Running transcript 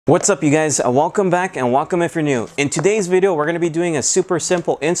What's up, you guys? Welcome back and welcome if you're new. In today's video, we're going to be doing a super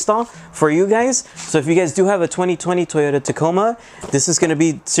simple install for you guys. So if you guys do have a 2020 Toyota Tacoma, this is going to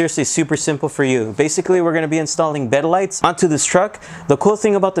be seriously super simple for you. Basically, we're going to be installing bed lights onto this truck. The cool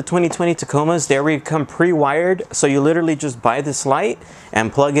thing about the 2020 Tacomas, they already come pre-wired. So you literally just buy this light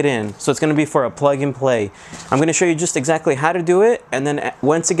and plug it in. So it's going to be for a plug and play. I'm going to show you just exactly how to do it. And then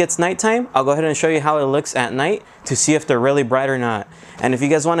once it gets nighttime, I'll go ahead and show you how it looks at night to see if they're really bright or not. And if you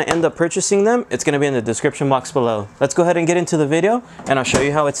guys want to end up purchasing them, it's going to be in the description box below. Let's go ahead and get into the video and I'll show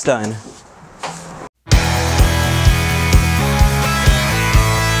you how it's done.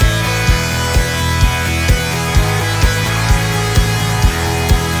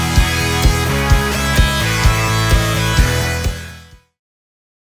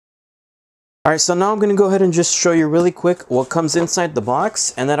 Alright, so now I'm going to go ahead and just show you really quick what comes inside the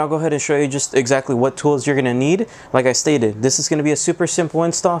box, and then I'll go ahead and show you just exactly what tools you're going to need. Like I stated, this is going to be a super simple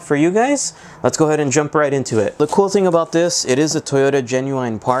install for you guys. Let's go ahead and jump right into it. The cool thing about this, it is a Toyota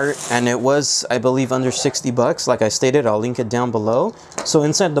genuine part, and it was, I believe, under 60 bucks. Like I stated, I'll link it down below. So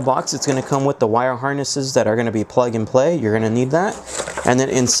inside the box, it's going to come with the wire harnesses that are going to be plug and play. You're going to need that. And then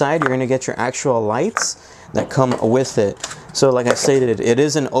inside, you're going to get your actual lights that come with it. So like I stated, it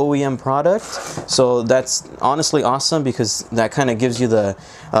is an OEM product, so that's honestly awesome because that kind of gives you the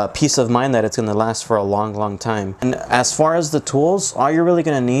peace of mind that it's going to last for a long time. And as far as the tools, all you're really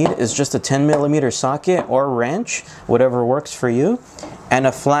going to need is just a 10mm socket or wrench, whatever works for you, and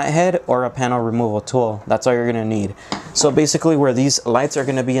a flathead or a panel removal tool. That's all you're going to need. So basically where these lights are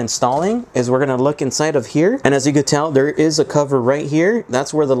going to be installing is we're going to look inside of here, and as you can tell, there is a cover right here.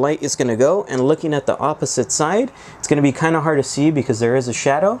 That's where the light is going to go, and looking at the opposite side, it's going to be kind of hard to see because there is a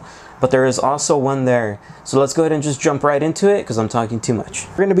shadow, but there is also one there. So let's go ahead and just jump right into it because I'm talking too much.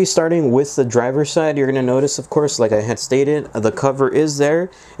 We're going to be starting with the driver's side. You're going to notice, of course, like I had stated, the cover is there.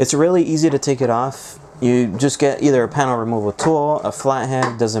 It's really easy to take it off. You just get either a panel removal tool, a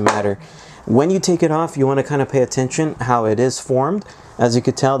flathead, doesn't matter. When you take it off, you want to kind of pay attention how it is formed. As you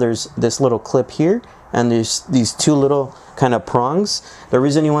can tell, there's this little clip here, and there's these two little kind of prongs. The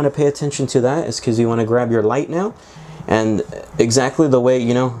reason you want to pay attention to that is because you want to grab your light now, and exactly the way,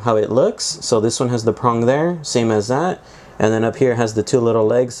 you know, how it looks. So this one has the prong there, same as that. And then up here has the two little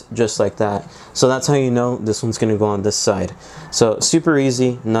legs, just like that. So that's how you know this one's going to go on this side. So super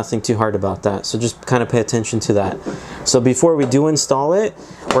easy, nothing too hard about that. So just kind of pay attention to that. So before we do install it,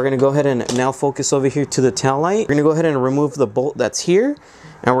 we're going to go ahead and now focus over here to the tail light. We're going to go ahead and remove the bolt that's here.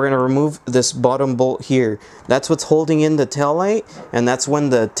 And we're going to remove this bottom bolt here. That's what's holding in the tail light. And that's when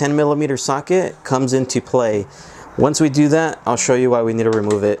the 10mm socket comes into play. Once we do that, I'll show you why we need to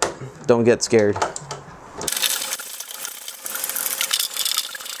remove it. Don't get scared.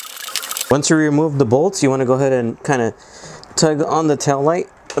 Once you remove the bolts, you want to go ahead and kind of tug on the tail light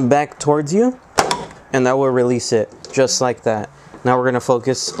back towards you, and that will release it just like that. Now we're going to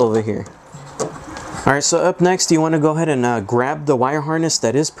focus over here. Alright, so up next, you want to go ahead and grab the wire harness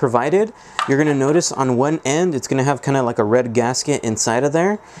that is provided. You're going to notice on one end, it's going to have kind of like a red gasket inside of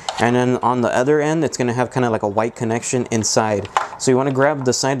there. And then on the other end, it's going to have kind of like a white connection inside. So you want to grab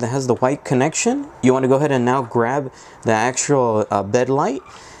the side that has the white connection. You want to go ahead and now grab the actual bed light.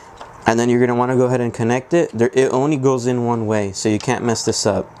 And then you're going to want to go ahead and connect it. It only goes in one way, so you can't mess this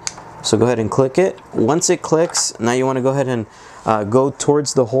up. So go ahead and click it. Once it clicks, now you want to go ahead and go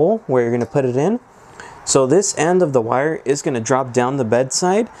towards the hole where you're going to put it in. So this end of the wire is going to drop down the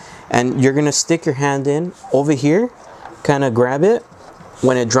bedside, and you're going to stick your hand in over here, kind of grab it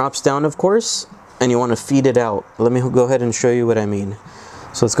when it drops down, of course, and you want to feed it out. Let me go ahead and show you what I mean.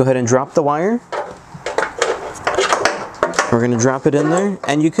 So let's go ahead and drop the wire. We're going to drop it in there,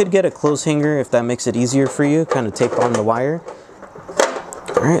 and you could get a clothes hanger if that makes it easier for you, kind of tape on the wire.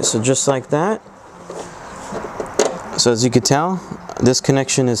 Alright, so just like that. So as you can tell, this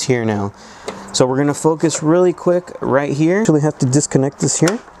connection is here now. So we're going to focus really quick right here. Actually have to disconnect this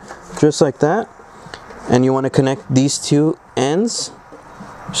here, just like that. And you want to connect these two ends.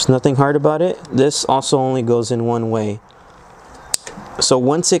 There's nothing hard about it. This also only goes in one way. So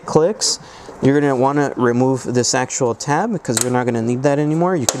once it clicks, you're going to want to remove this actual tab because you're not going to need that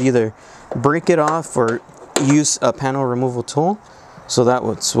anymore. You could either break it off or use a panel removal tool. So that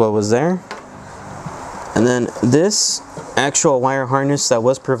was what was there. And then this actual wire harness that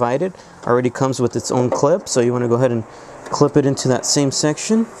was provided already comes with its own clip. So you want to go ahead and clip it into that same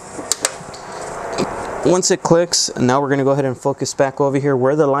section. Once it clicks, now we're going to go ahead and focus back over here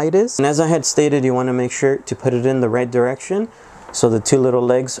where the light is. And as I had stated, you want to make sure to put it in the right direction. So the two little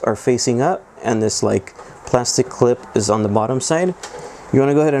legs are facing up and this like plastic clip is on the bottom side. You want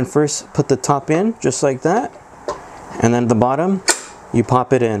to go ahead and first put the top in just like that, and then the bottom you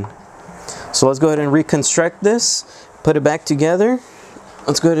pop it in. So let's go ahead and reconstruct this, put it back together.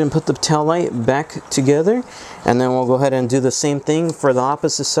 Let's go ahead and put the tail light back together, and then we'll go ahead and do the same thing for the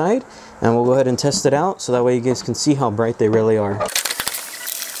opposite side, and we'll go ahead and test it out so that way you guys can see how bright they really are.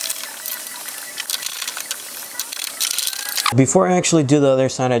 Before I actually do the other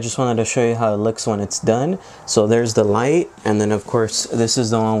side, I just wanted to show you how it looks when it's done. So there's the light, and then of course this is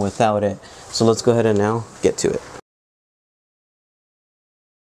the one without it. So let's go ahead and now get to it.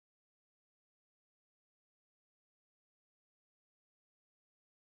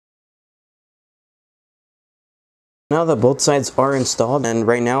 Now that both sides are installed, and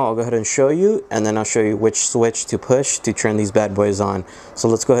right now I'll go ahead and show you, and then I'll show you which switch to push to turn these bad boys on. So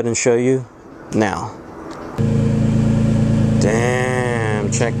let's go ahead and show you now.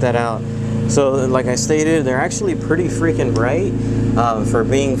 Damn, check that out. So like I stated, they're actually pretty freaking bright for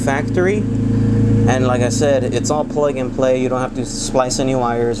being factory. And like I said, it's all plug and play. You don't have to splice any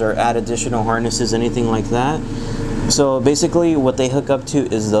wires or add additional harnesses, anything like that. So basically what they hook up to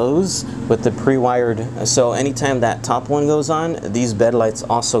is those with the pre-wired. So anytime that top one goes on, these bed lights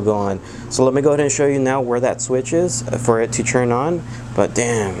also go on. So let me go ahead and show you now where that switch is for it to turn on. But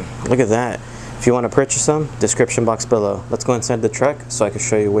damn, look at that. If you want to purchase them, description box below. Let's go inside the truck so I can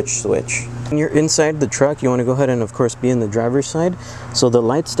show you which switch. When you're inside the truck, you want to go ahead and of course be in the driver's side. So the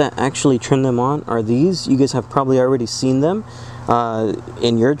lights that actually turn them on are these. You guys have probably already seen them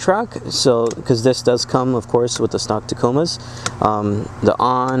in your truck, so because this does come of course with the stock Tacomas. The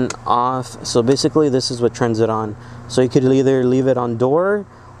on, off, so basically this is what turns it on. So you could either leave it on door,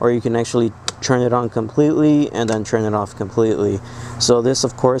 or you can actually turn it on completely and then turn it off completely. So this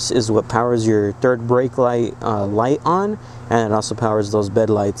of course is what powers your third brake light on, and it also powers those bed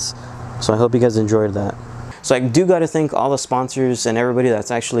lights. So I hope you guys enjoyed that. So I do got to thank all the sponsors and everybody that's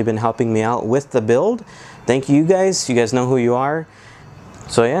actually been helping me out with the build. Thank you guys. You guys know who you are.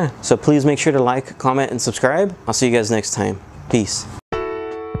 So yeah, so please make sure to like, comment, and subscribe. I'll see you guys next time. Peace.